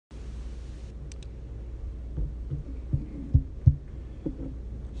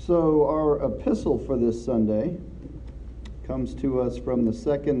So our epistle for this Sunday comes to us from the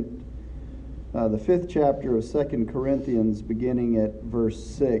fifth chapter of 2 Corinthians, beginning at verse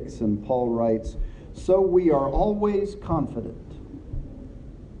 6, and Paul writes, "So we are always confident,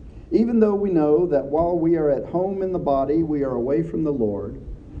 even though we know that while we are at home in the body, we are away from the Lord,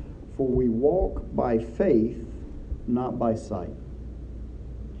 for we walk by faith, not by sight.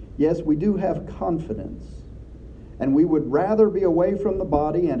 Yes, we do have confidence, and we would rather be away from the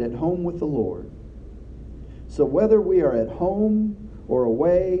body and at home with the Lord. So whether we are at home or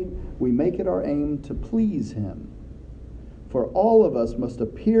away, we make it our aim to please Him. For all of us must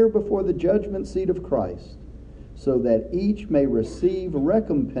appear before the judgment seat of Christ, so that each may receive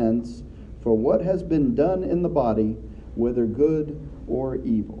recompense for what has been done in the body, whether good or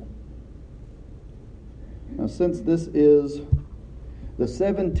evil." Now, since this is the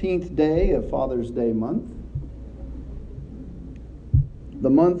 17th day of Father's Day month, the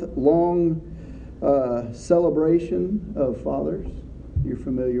month-long celebration of fathers, you're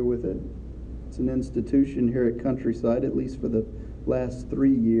familiar with it. It's an institution here at Countryside, at least for the last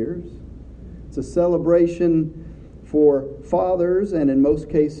 3 years. It's a celebration for fathers, and in most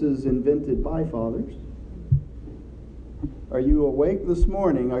cases invented by fathers. Are you awake this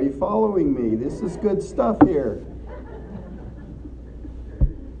morning? Are you following me? This is good stuff here.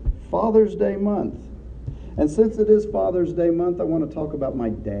 Father's Day month. And since it is Father's Day month, I want to talk about my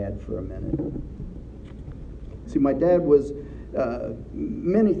dad for a minute. See, my dad was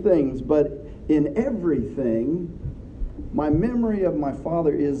many things, but in everything, my memory of my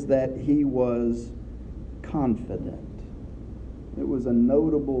father is that he was confident. It was a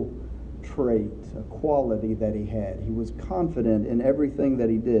notable trait, a quality that he had. He was confident in everything that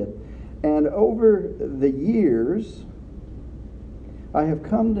he did. And over the years, I have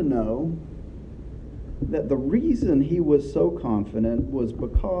come to know that the reason he was so confident was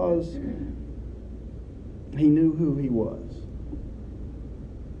because he knew who he was.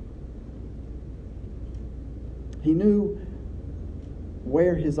 He knew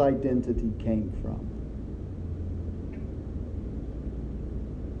where his identity came from.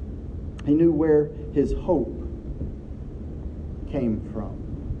 He knew where his hope came from.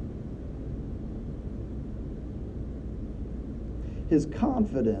 His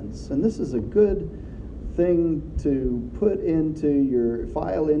confidence, and this is a good thing to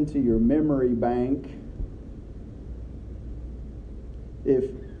file into your memory bank. If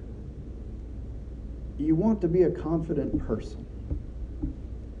you want to be a confident person,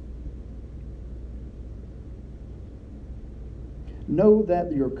 know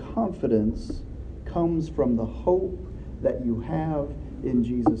that your confidence comes from the hope that you have in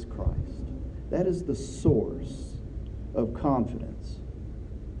Jesus Christ. That is the source of confidence.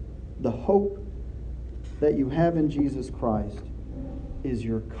 The hope that you have in Jesus Christ is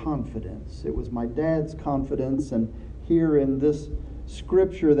your confidence. It was my dad's confidence, and here in this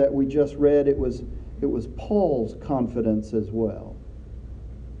scripture that we just read, it was Paul's confidence as well.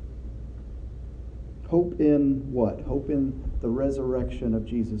 Hope in what? Hope in the resurrection of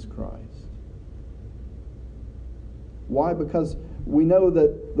Jesus Christ. Why? Because we know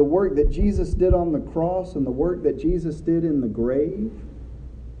that the work that Jesus did on the cross and the work that Jesus did in the grave,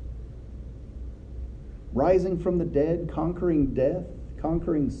 rising from the dead, conquering death,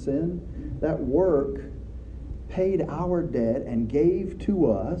 conquering sin, that work paid our debt and gave to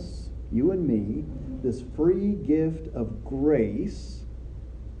us, you and me, this free gift of grace,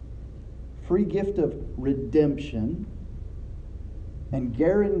 free gift of redemption, and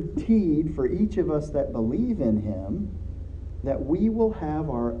guaranteed for each of us that believe in Him that we will have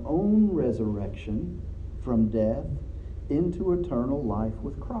our own resurrection from death into eternal life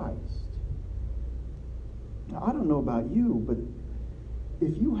with Christ. Now, I don't know about you, but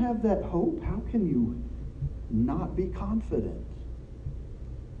if you have that hope, how can you not be confident?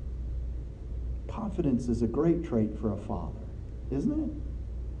 Confidence is a great trait for a father, isn't it?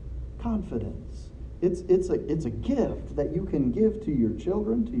 Confidence. It's a gift that you can give to your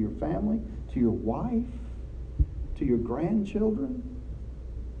children, to your family, to your wife, to your grandchildren.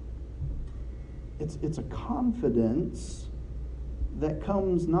 It's a confidence that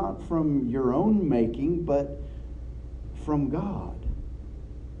comes not from your own making, but from God,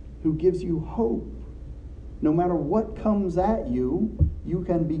 who gives you hope. No matter what comes at you, you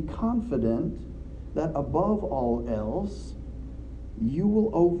can be confident that above all else, you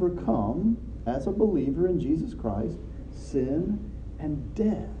will overcome, as a believer in Jesus Christ, sin and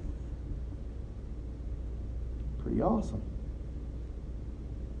death. Pretty awesome.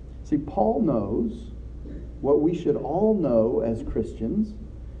 See, Paul knows what we should all know as Christians,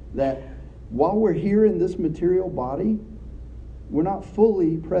 that while we're here in this material body, We're not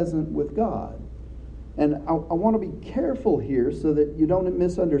fully present with God. And I want to be careful here so that you don't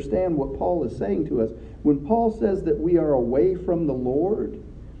misunderstand what Paul is saying to us. When Paul says that we are away from the Lord,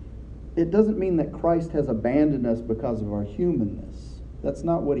 it doesn't mean that Christ has abandoned us because of our humanness. That's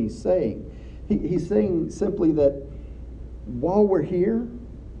not what he's saying. He's saying simply that while we're here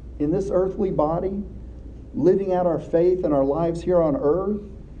in this earthly body, living out our faith and our lives here on earth,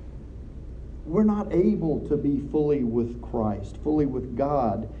 we're not able to be fully with Christ, fully with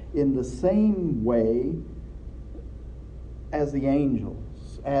God, in the same way as the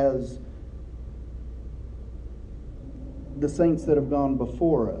angels, as the saints that have gone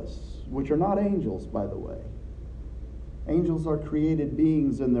before us, which are not angels, by the way. Angels are created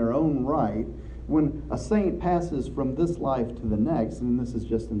beings in their own right. When a saint passes from this life to the next, and this is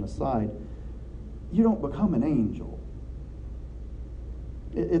just an aside, you don't become an angel.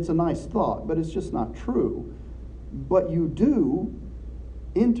 It's a nice thought, but it's just not true. But you do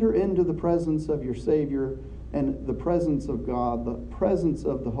enter into the presence of your Savior and the presence of God, the presence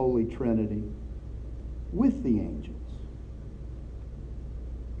of the Holy Trinity with the angels.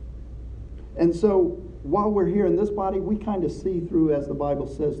 And so, while we're here in this body, we kind of see through, as the Bible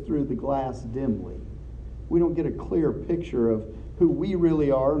says, through the glass dimly. We don't get a clear picture of who we really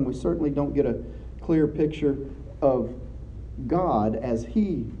are, and we certainly don't get a clear picture of God as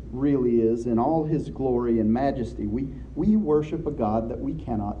He really is in all His glory and majesty. We worship a God that we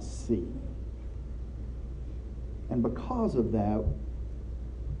cannot see. And because of that,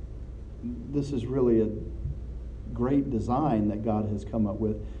 this is really a great design that God has come up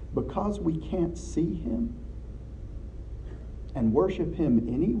with. Because we can't see Him and worship Him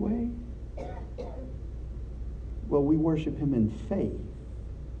anyway, well, we worship Him in faith,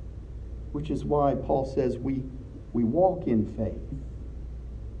 which is why Paul says we walk in faith.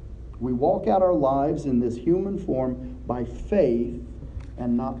 We walk out our lives in this human form by faith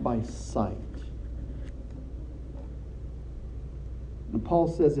and not by sight. And Paul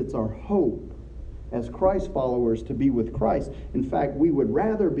says it's our hope as Christ followers to be with Christ. In fact, we would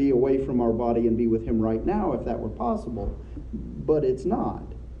rather be away from our body and be with Him right now if that were possible, but it's not.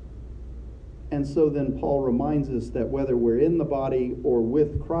 And so then Paul reminds us that whether we're in the body or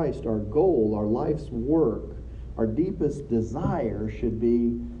with Christ, our goal, our life's work, our deepest desire should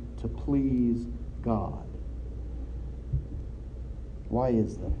be to please God. Why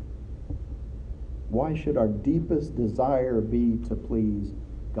is that? Why should our deepest desire be to please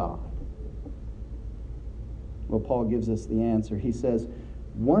God? Well, Paul gives us the answer. He says,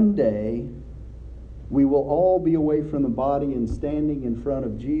 one day we will all be away from the body and standing in front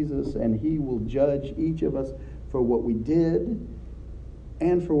of Jesus, and He will judge each of us for what we did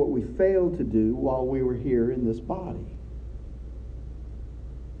and for what we failed to do while we were here in this body.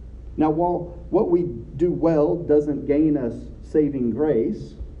 Now, while what we do well doesn't gain us saving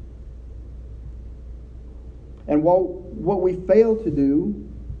grace, and while what we fail to do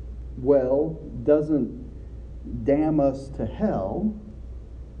well doesn't damn us to hell,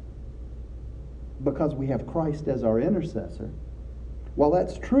 because we have Christ as our intercessor, while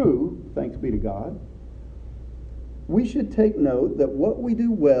that's true, thanks be to God, we should take note that what we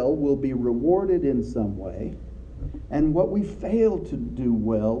do well will be rewarded in some way, and what we fail to do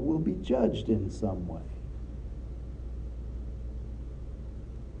well will be judged in some way.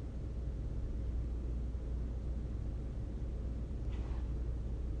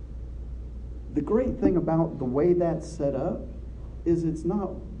 The great thing about the way that's set up is it's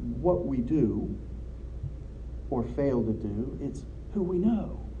not what we do or fail to do, it's who we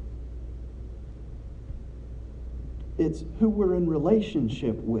know. It's who we're in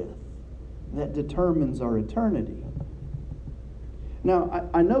relationship with that determines our eternity. Now,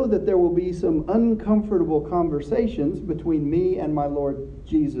 I know that there will be some uncomfortable conversations between me and my Lord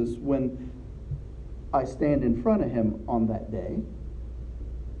Jesus when I stand in front of Him on that day.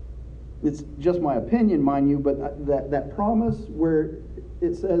 It's just my opinion, mind you, but that promise where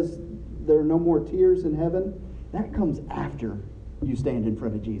it says there are no more tears in heaven, that comes after you stand in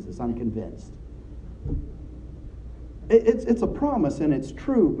front of Jesus, I'm convinced. It's a promise and it's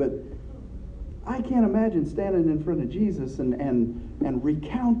true, but I can't imagine standing in front of Jesus and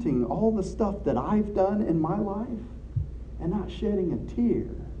recounting all the stuff that I've done in my life and not shedding a tear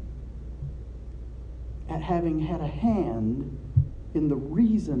at having had a hand in the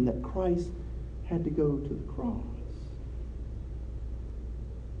reason that Christ had to go to the cross.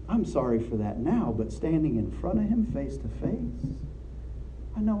 I'm sorry for that now, but standing in front of Him face to face,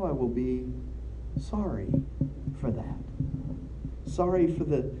 I know I will be sorry for that. Sorry for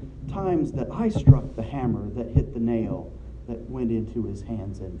the times that I struck the hammer that hit the nail that went into His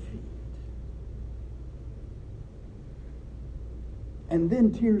hands and feet. And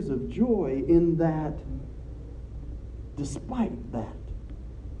then tears of joy in that, despite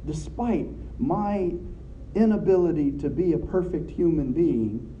my inability to be a perfect human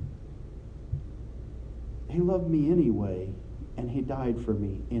being, He loved me anyway, and He died for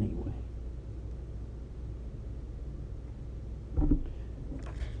me anyway.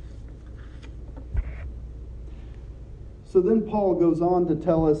 So then Paul goes on to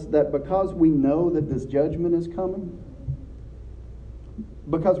tell us that because we know that this judgment is coming,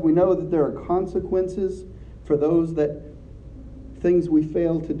 because we know that there are consequences for things we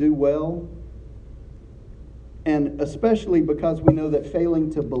fail to do well, and especially because we know that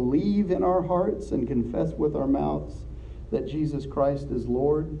failing to believe in our hearts and confess with our mouths that Jesus Christ is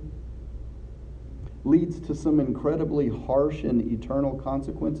Lord leads to some incredibly harsh and eternal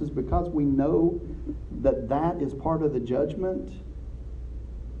consequences, because we know that that is part of the judgment,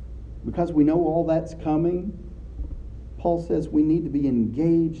 because we know all that's coming, Paul says we need to be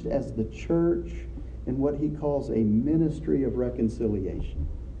engaged as the church in what he calls a ministry of reconciliation.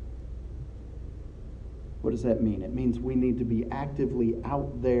 What does that mean? It means we need to be actively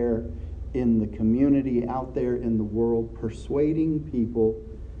out there in the community, out there in the world, persuading people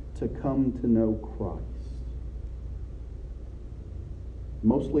to come to know Christ.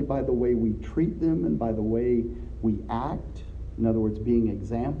 Mostly by the way we treat them and by the way we act. In other words, being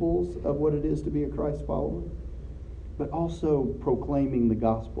examples of what it is to be a Christ follower. But also proclaiming the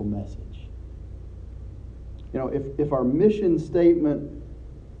gospel message. You know, if our mission statement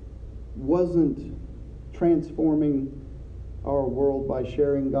wasn't transforming our world by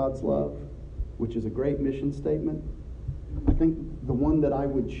sharing God's love, which is a great mission statement, I think the one that I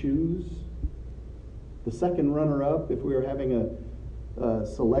would choose, the second runner-up, if we were having a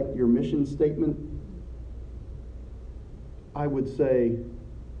select your mission statement, I would say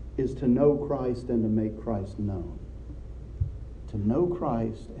is to know Christ and to make Christ known. To know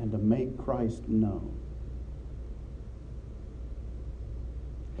Christ and to make Christ known.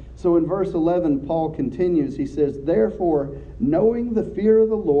 So in verse 11, Paul continues. He says, "Therefore, knowing the fear of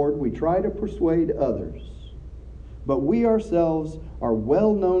the Lord, we try to persuade others. But we ourselves are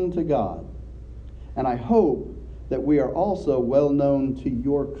well known to God. And I hope that we are also well known to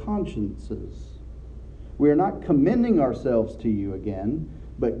your consciences. We are not commending ourselves to you again,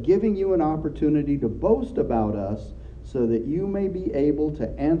 but giving you an opportunity to boast about us, so that you may be able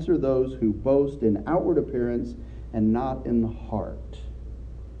to answer those who boast in outward appearance and not in the heart."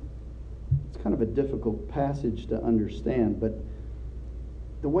 It's kind of a difficult passage to understand, but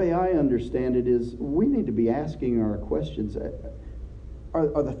the way I understand it is we need to be asking our questions.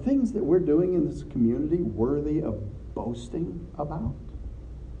 Are the things that we're doing in this community worthy of boasting about?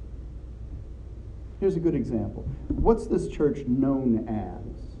 Here's a good example. What's this church known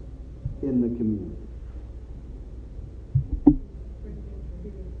as in the community?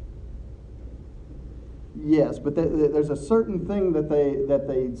 Yes, but there's a certain thing that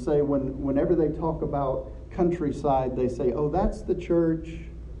they say whenever they talk about Countryside, they say, "Oh, that's the church."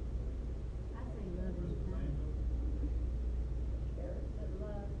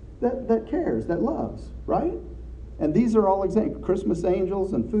 That cares, that loves, right? And these are all examples. Christmas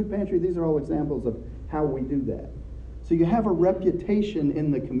Angels and Food Pantry, these are all examples of how we do that. So you have a reputation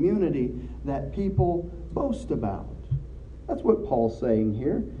in the community that people boast about. That's what Paul's saying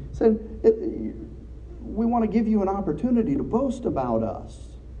here. He said, we want to give you an opportunity to boast about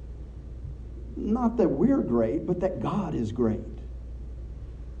us. Not that we're great, but that God is great.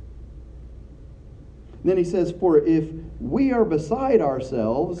 Then he says, "For if we are beside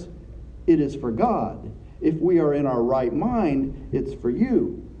ourselves, it is for God. If we are in our right mind, it's for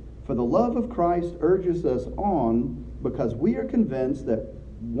you. For the love of Christ urges us on, because we are convinced that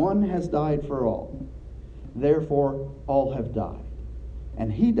one has died for all. Therefore, all have died.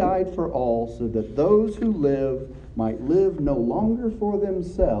 And he died for all, so that those who live might live no longer for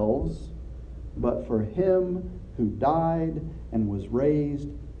themselves, but for him who died and was raised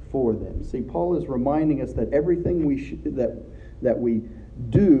for them." See, Paul is reminding us that everything that we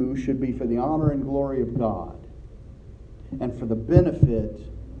do should be for the honor and glory of God and for the benefit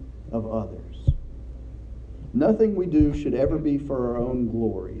of others. Nothing we do should ever be for our own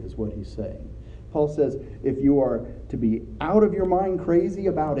glory, is what he's saying. Paul says, if you are to be out of your mind crazy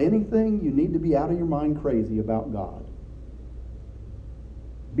about anything, you need to be out of your mind crazy about God.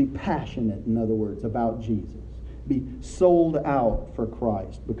 Be passionate, in other words, about Jesus. Be sold out for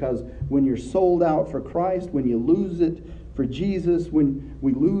Christ. Because when you're sold out for Christ, when you lose it for Jesus, when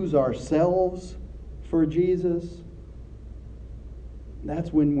we lose ourselves for Jesus,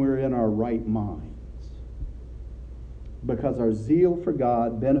 that's when we're in our right minds. Because our zeal for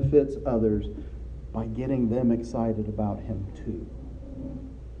God benefits others by getting them excited about him too.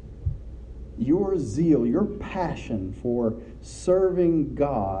 Your zeal, your passion for serving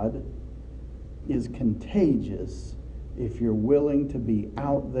God is contagious if you're willing to be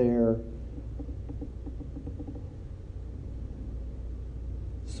out there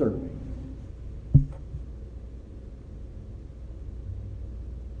serving.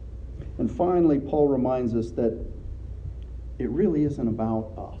 And finally, Paul reminds us that it really isn't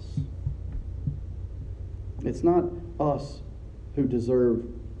about us. It's not us who deserve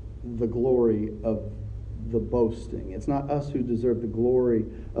the glory of the boasting. It's not us who deserve the glory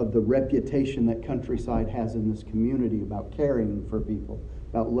of the reputation that Countryside has in this community about caring for people,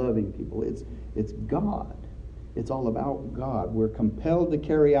 about loving people. It's God. It's all about God. We're compelled to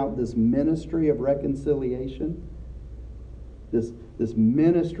carry out this ministry of reconciliation, this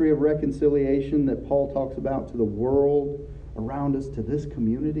ministry of reconciliation that Paul talks about to the world around us, to this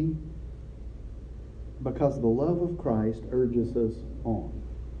community, because the love of Christ urges us on.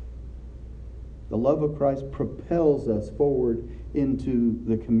 The love of Christ propels us forward into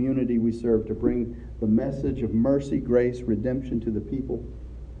the community we serve to bring the message of mercy, grace, redemption to the people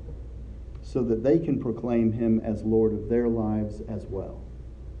so that they can proclaim Him as Lord of their lives as well.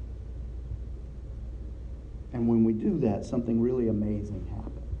 And when we do that, something really amazing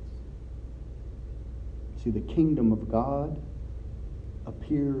happens. See, the kingdom of God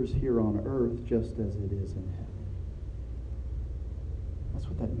appears here on earth just as it is in heaven. That's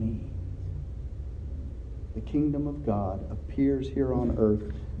what that means. The kingdom of God appears here on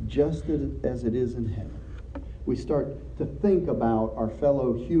earth just as it is in heaven. We start to think about our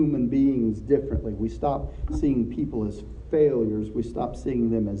fellow human beings differently. We stop seeing people as failures. We stop seeing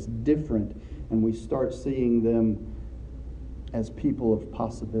them as different. And we start seeing them as people of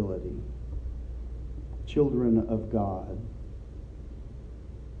possibility. Children of God.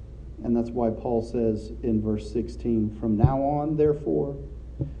 And that's why Paul says in verse 16, "From now on, therefore,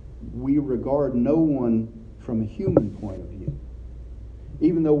 we regard no one from a human point of view.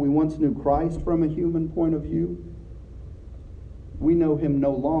 Even though we once knew Christ from a human point of view, we know Him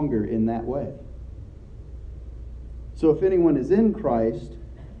no longer in that way. So if anyone is in Christ,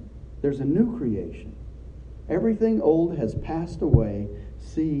 there's a new creation. Everything old has passed away.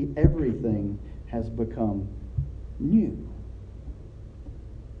 See, everything has become new."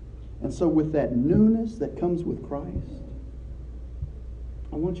 And so with that newness that comes with Christ,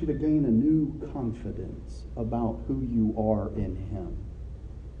 I want you to gain a new confidence about who you are in Him.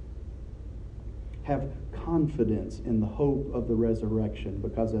 Have confidence in the hope of the resurrection,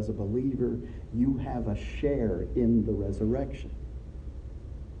 because as a believer, you have a share in the resurrection.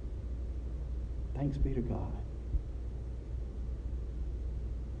 Thanks be to God.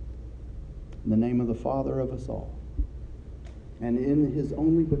 In the name of the Father of us all, and in His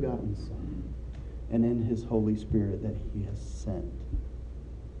only begotten Son, and in His Holy Spirit that He has sent.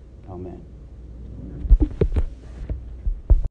 Amen.